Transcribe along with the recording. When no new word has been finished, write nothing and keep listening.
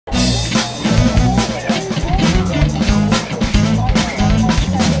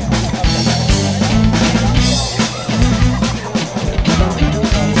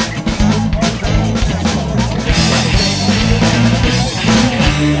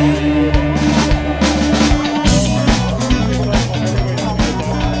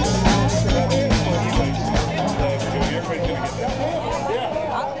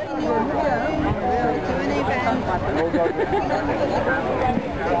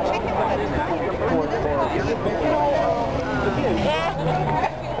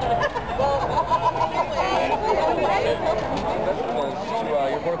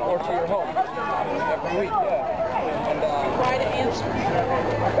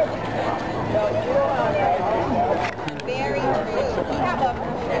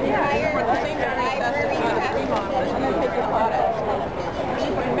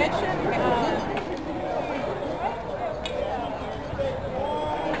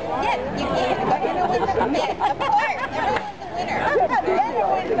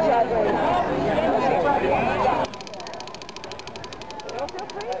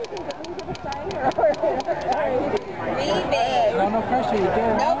pressure, you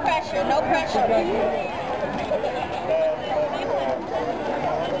can. No pressure, no pressure.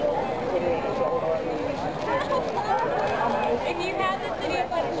 If you have this video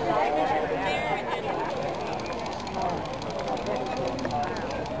by the driver there and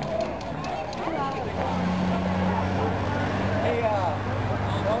hey,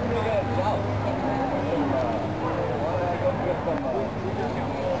 I'm gonna get a job.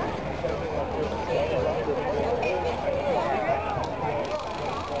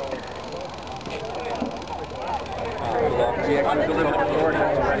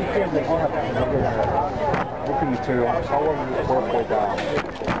 Booking material. How long does it work with that?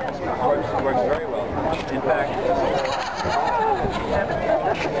 Works very well. In fact,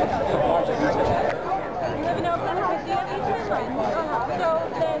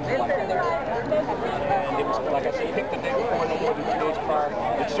 like I said, you pick the day before no more than 2 days prior.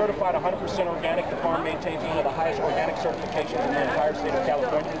 It's certified 100% organic. The farm maintains one of the highest organic certifications in the entire state of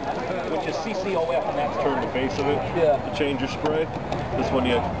California, which is CCOF, and that's turn the face of it to change your spray. This one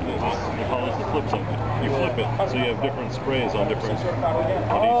you call it the flip something. You flip it, so you have different sprays on different.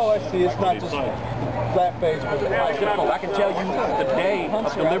 Oh, I see. It's not just flat face. I can tell you the day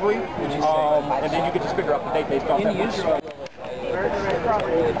of delivery, and then you can just figure out the date based on that. There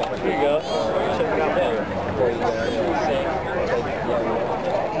you go. Check it out there.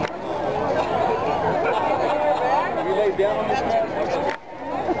 You lay down on this mat?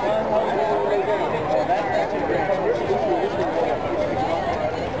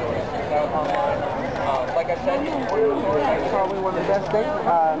 Like I said, That's probably one of the best things.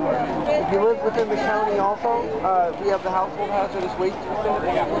 If you live within the county also, we have the household hazardous waste facility.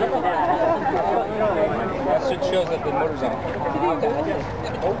 that should show that the motor's on.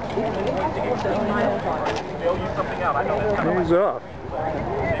 They'll use something out. I know that's kind of Hands off.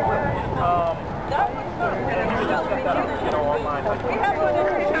 online.